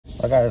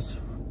Hi guys,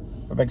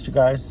 I back to you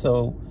guys.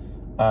 So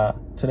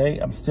today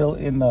I'm still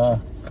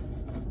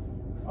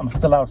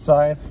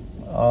outside,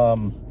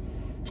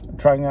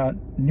 trying out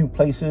new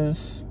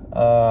places.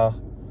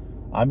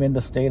 I'm in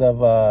the state of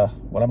well,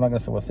 I'm not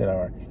gonna say what state I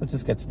are. Let's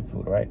just get to the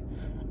food, all right?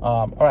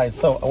 All right,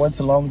 so I went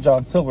to Long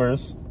John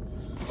Silver's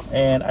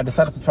and I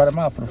decided to try them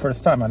out for the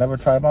first time. I never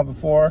tried them out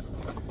before,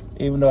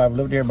 even though I've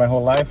lived here my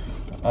whole life.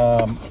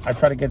 I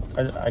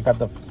got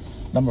the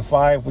number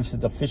 5, which is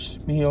the fish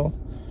meal.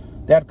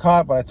 They had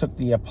cod, but I took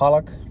the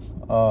pollock,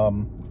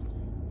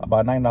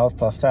 about $9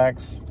 plus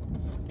tax.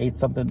 Ate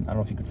something. I don't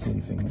know if you could see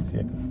anything. Let me see.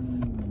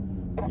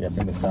 Yeah,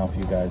 bring this down for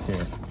you guys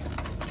here.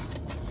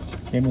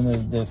 Came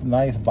in this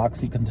nice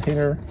boxy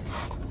container.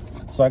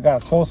 So I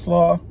got a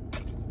coleslaw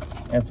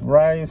and some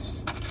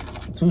rice,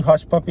 2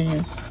 hush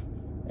puppies,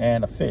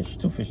 and a fish.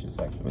 2 fishes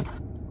actually,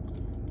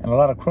 and a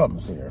lot of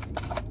crumbs here.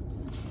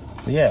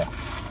 So yeah,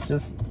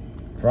 just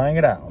trying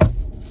it out.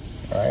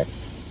 All right,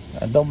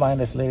 and don't mind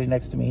this lady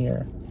next to me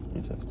here. You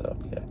just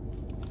yeah.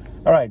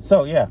 All right,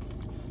 so yeah,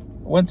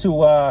 went to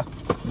let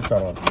me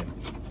start off here.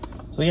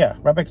 So yeah,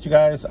 right back to you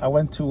guys. I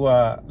went to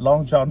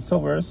Long John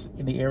Silver's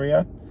in the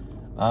area.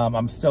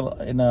 I'm still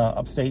in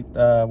upstate,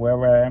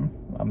 wherever I am.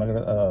 I'm not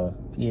gonna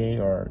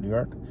PA or New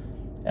York,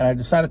 and I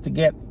decided to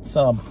get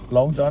some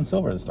Long John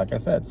Silver's, like I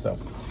said. So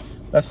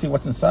let's see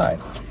what's inside.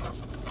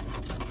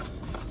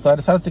 So I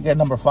decided to get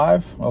number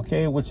 5,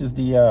 okay, which is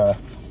the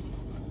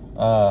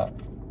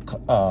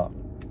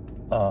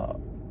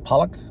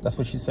pollock. That's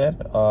what she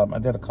said. I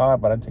did a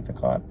cod, but I didn't take the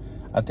cod.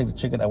 I take the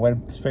chicken. I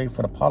went straight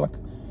for the pollock.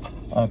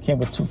 Came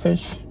with 2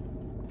 fish,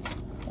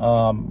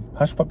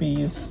 hush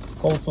puppies,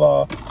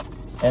 coleslaw,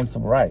 and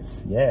some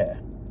rice. Yeah.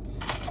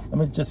 Let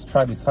me just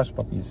try these hush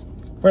puppies.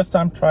 First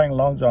time trying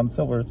Long John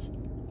Silver's.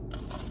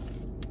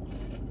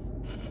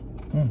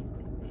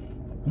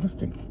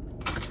 Interesting.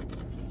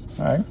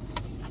 All right.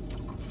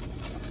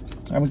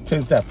 I'm gonna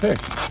taste that fish.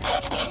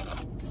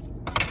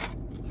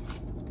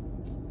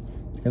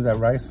 Is that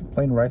rice?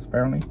 Plain rice,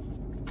 apparently.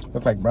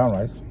 Looks like brown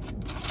rice.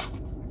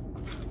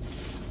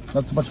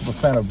 Not so much of a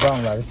fan of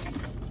brown rice.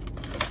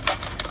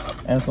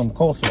 And some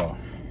coleslaw.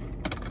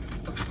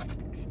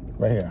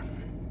 Right here.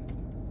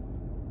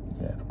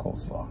 Yeah, the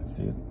coleslaw.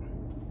 See it?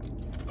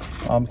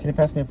 Can you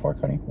pass me a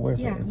fork, honey? Where's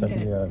it? It's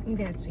actually, you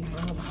get it,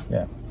 sweetheart.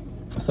 yeah.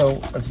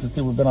 So, as you can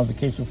see, we've been on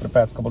vacation for the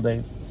past couple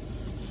days.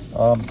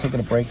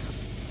 Taking a break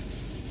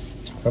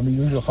from the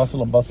usual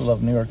hustle and bustle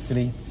of New York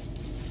City.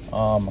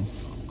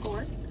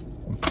 Fork?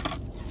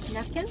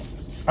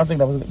 Napkins? I think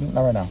that was,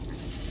 not right now.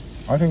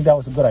 I think that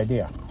was a good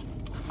idea.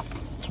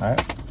 All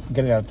right,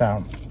 getting out of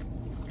town.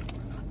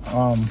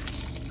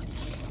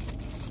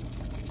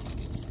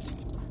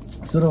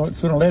 Sooner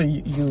or later,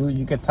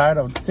 you get tired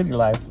of city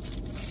life.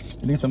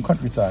 You need some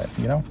countryside,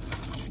 you know.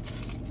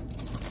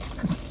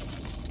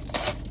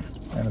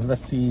 And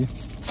let's see.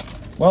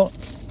 Well,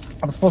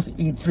 I'm supposed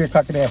to eat 3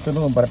 o'clock in the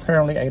afternoon, but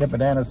apparently I ate a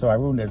banana, so I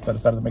ruined it. So I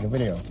decided to make a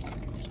video.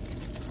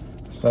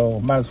 So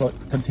might as well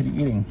continue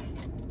eating,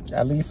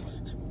 at least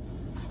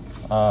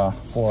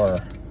for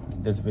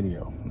this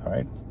video. All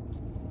right.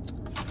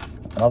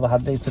 Another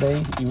hot day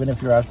today, even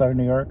if you're outside of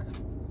New York.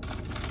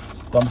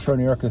 So I'm sure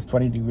New York is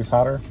 20 degrees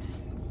hotter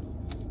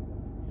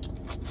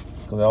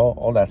because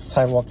all that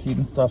sidewalk heat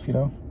and stuff, you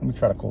know. Let me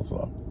try the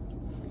coleslaw.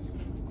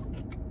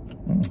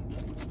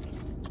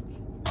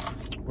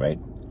 Great.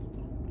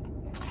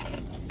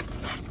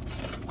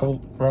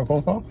 Brown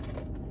coleslaw?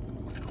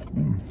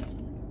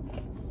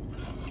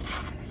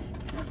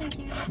 No, thank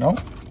you. No?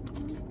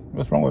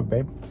 What's wrong with it,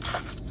 babe?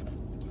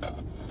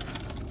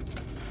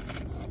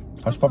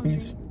 Hush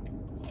puppies?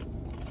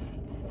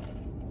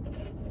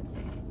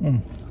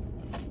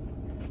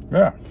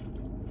 Yeah.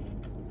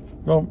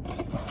 So,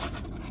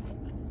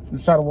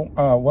 inside of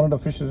one of the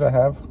fishes I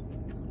have.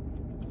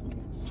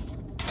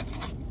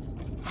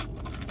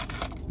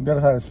 The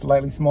other side is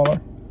slightly smaller.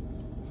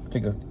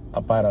 Take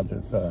a bite out of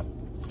this.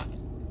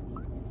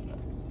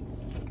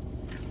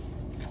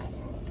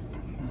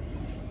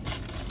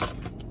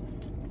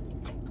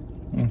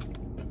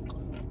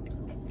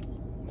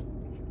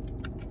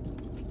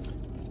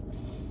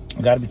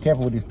 You got to be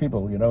careful with these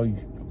people, you know. You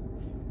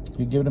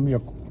give them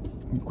your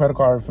credit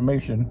card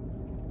information.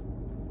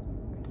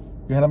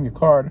 You hand them your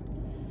card,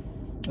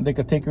 and they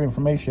could take your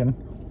information.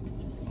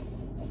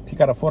 If you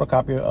got a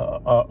photocopy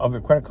of your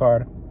credit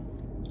card,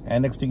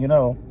 and next thing you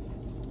know,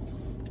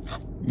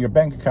 your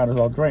bank account is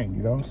all drained,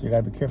 you know. So you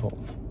got to be careful,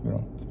 you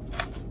know.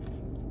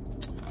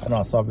 I know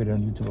I saw a video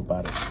on YouTube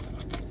about it.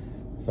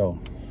 So,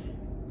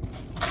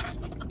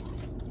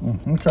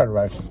 let me try the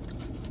rice.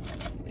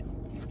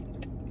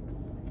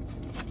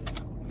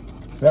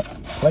 Yep,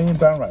 plain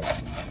brown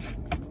rice.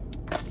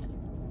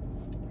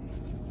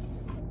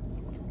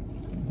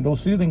 No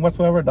seasoning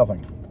whatsoever,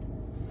 nothing.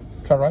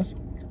 Try rice.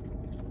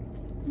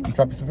 And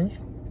try a piece of fish.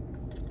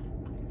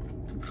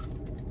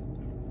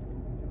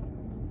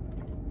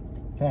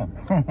 Damn.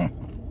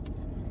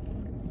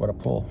 What a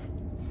pull.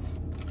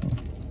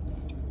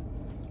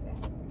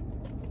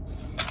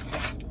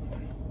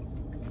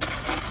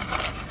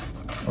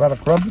 A lot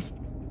of crumbs.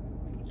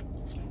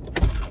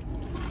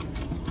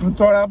 You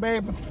throw it out,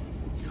 babe?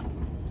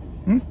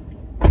 Hmm?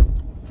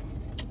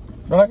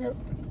 You like it?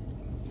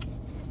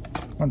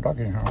 I'm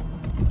talking how.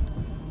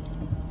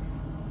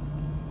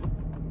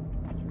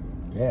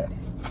 Yeah.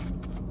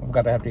 I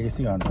forgot to have the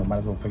AC on, so might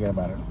as well forget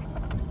about it.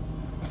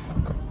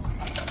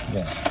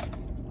 Yeah.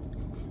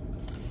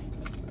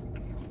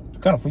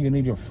 It's kind of food you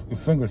need your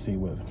finger seat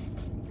with.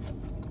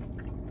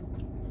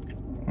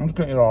 I'm just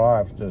gonna eat it all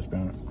out after this,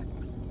 man.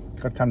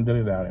 Got time to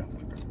do it out here.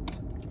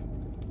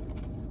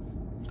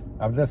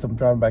 After this, I'm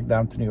driving back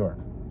down to New York.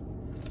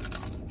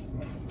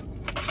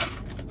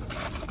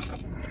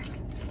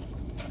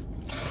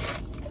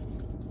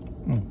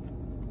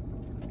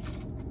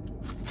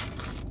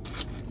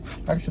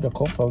 Actually, the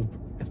coleslaw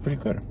is pretty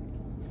good.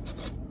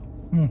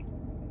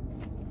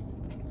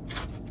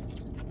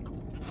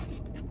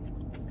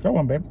 Try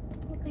one, babe.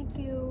 Well, thank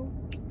you.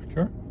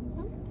 Sure.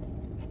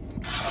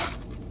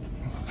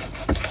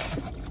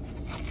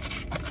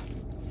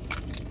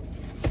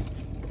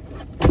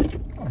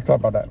 I'll talk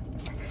about that.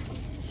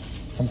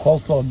 Some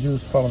coleslaw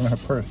juice fell in her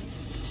purse.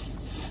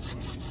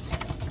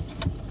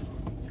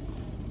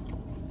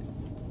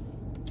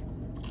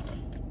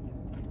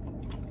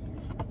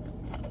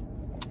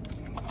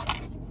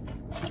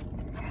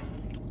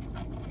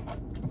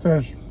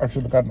 I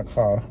should have gotten a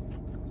car.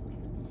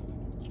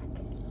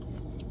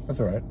 That's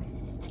all right.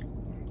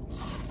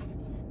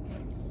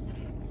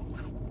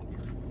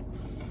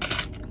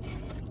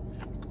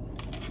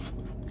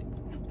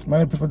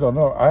 Many people don't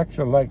know, I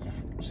actually like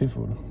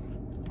seafood.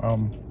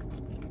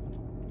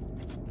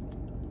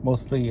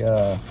 Mostly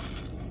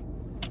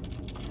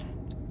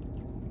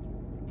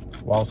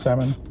wild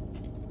salmon,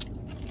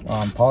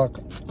 pollock,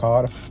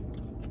 cod,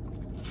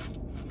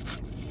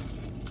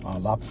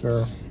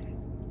 lobster.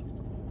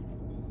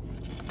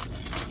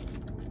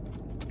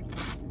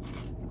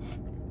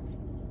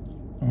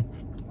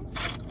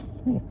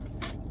 Ooh,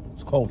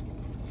 it's cold.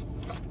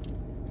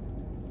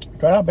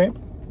 Try it out, babe.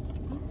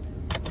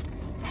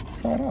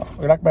 Try it out.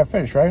 You like my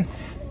fish, right?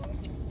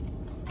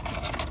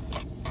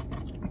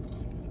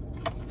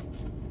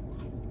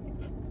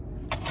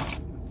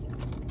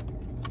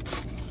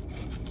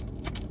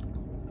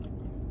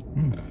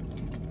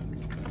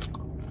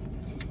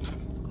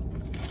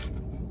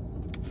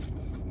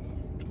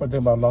 What do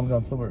you think about Long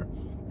John Silver?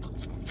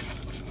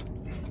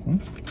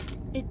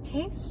 It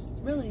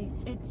tastes really,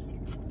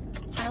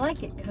 I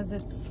like it because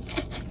it's,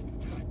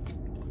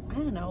 I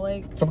don't know,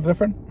 like. Something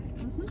different?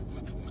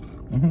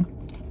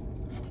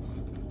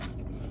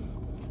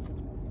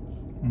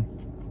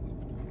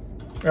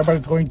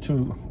 Everybody's going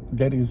to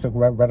Denny's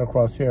right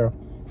across here.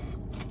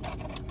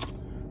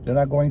 They're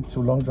not going to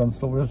Long John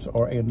Silver's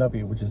or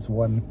A&W, which is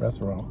one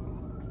restaurant.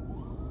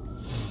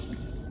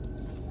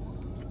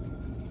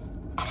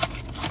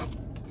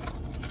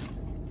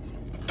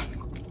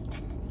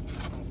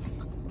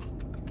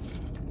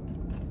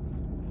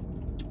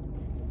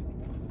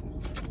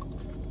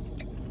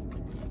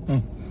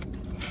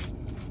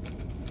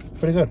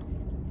 Pretty good.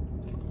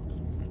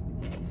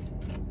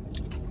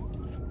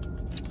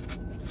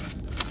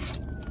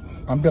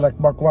 I'm a bit like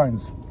Mark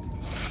Wines.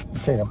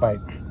 Take a bite.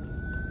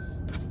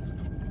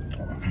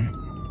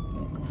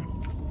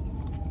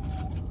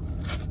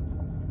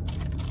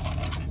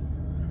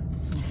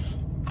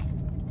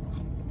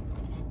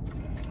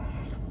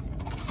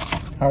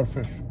 Hard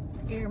fish.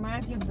 It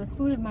reminds me of the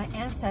food of my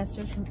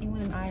ancestors from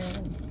England and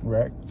Ireland.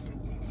 Right.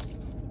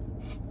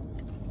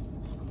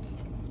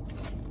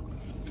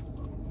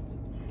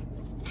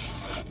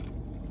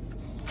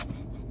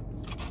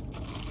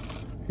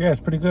 Yeah, it's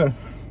pretty good.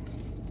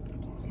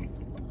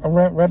 I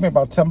ran me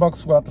about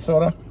 $10 without the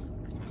soda.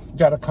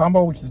 Got a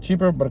combo, which is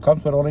cheaper, but it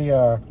comes with only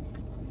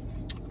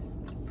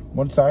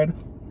one side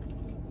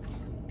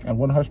and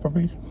one hush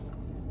puppy.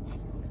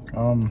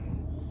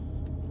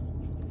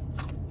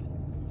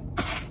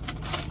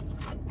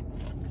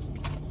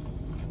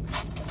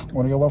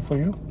 Want to get one for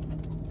you?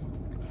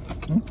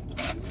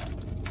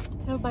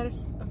 Have a bite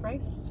of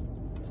rice?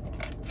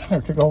 Here,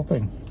 take the whole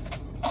thing.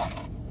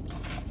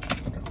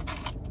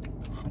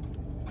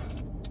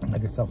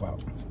 Make yourself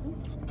out.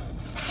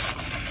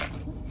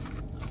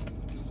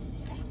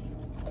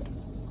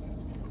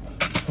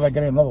 Feel like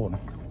getting another one.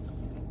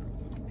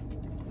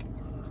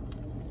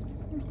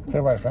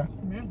 Take rice, huh?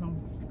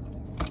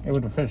 Here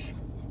with the fish.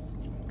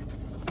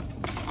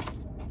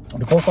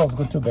 The coleslaw is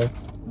good too, babe.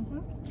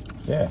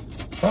 Yeah,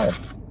 try it.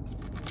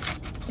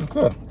 It's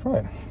good. Try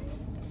it.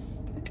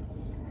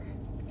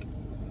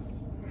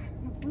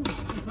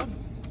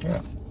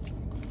 Yeah.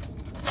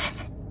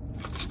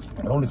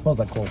 It only smells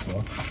like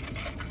coleslaw.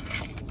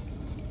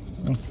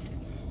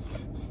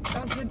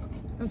 That was good.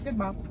 It was good,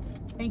 Bob.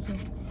 Thank you.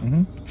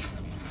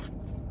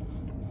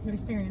 Good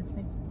experience.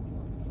 Thank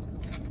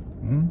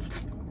you.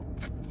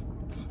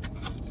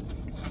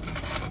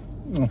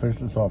 I'm gonna finish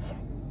this off.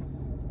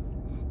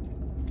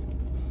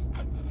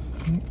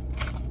 Then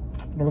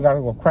we gotta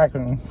go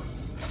cracking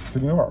to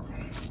New York.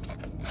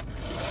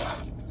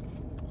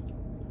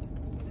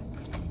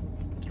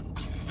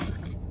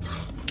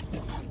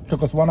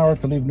 Took us 1 hour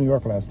to leave New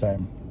York last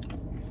time.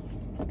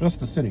 Just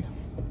the city.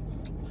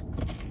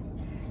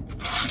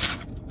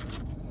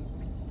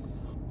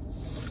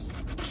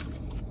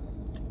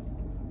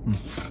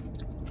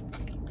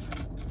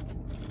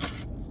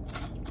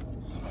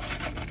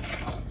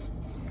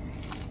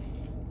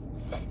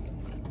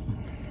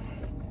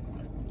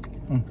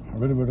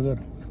 Really, really good.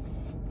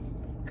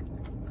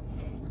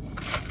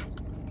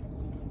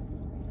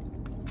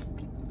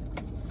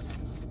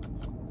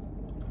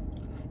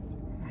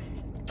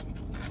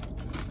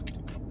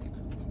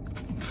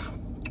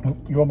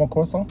 You want more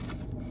coleslaw?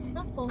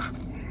 Not full.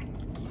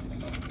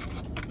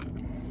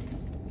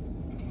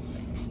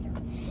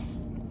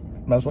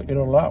 That's what eat it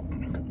all out.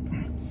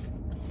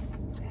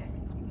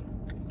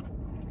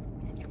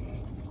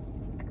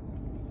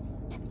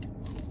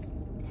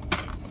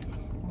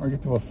 I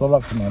get people so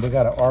lucky, man. They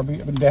got an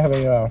RB. I mean, they have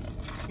a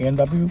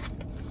A&W.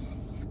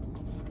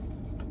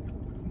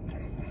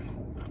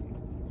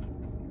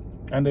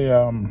 And they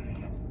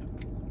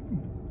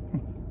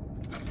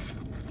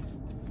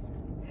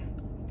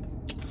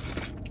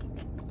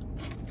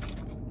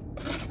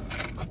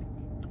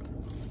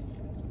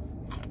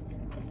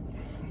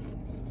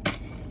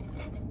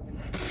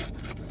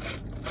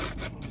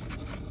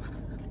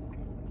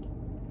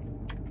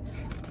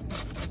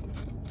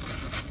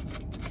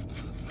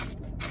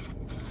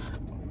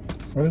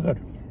really good.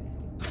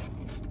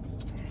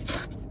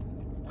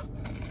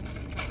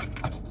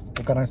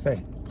 What can I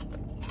say?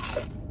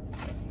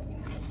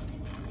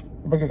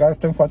 Okay, guys,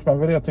 thanks for watching my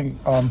video. I think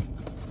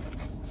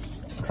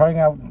trying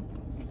out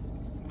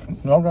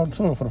long round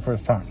 2 for the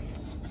first time.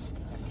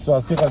 So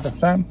I'll see you guys next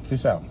time.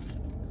 Peace out.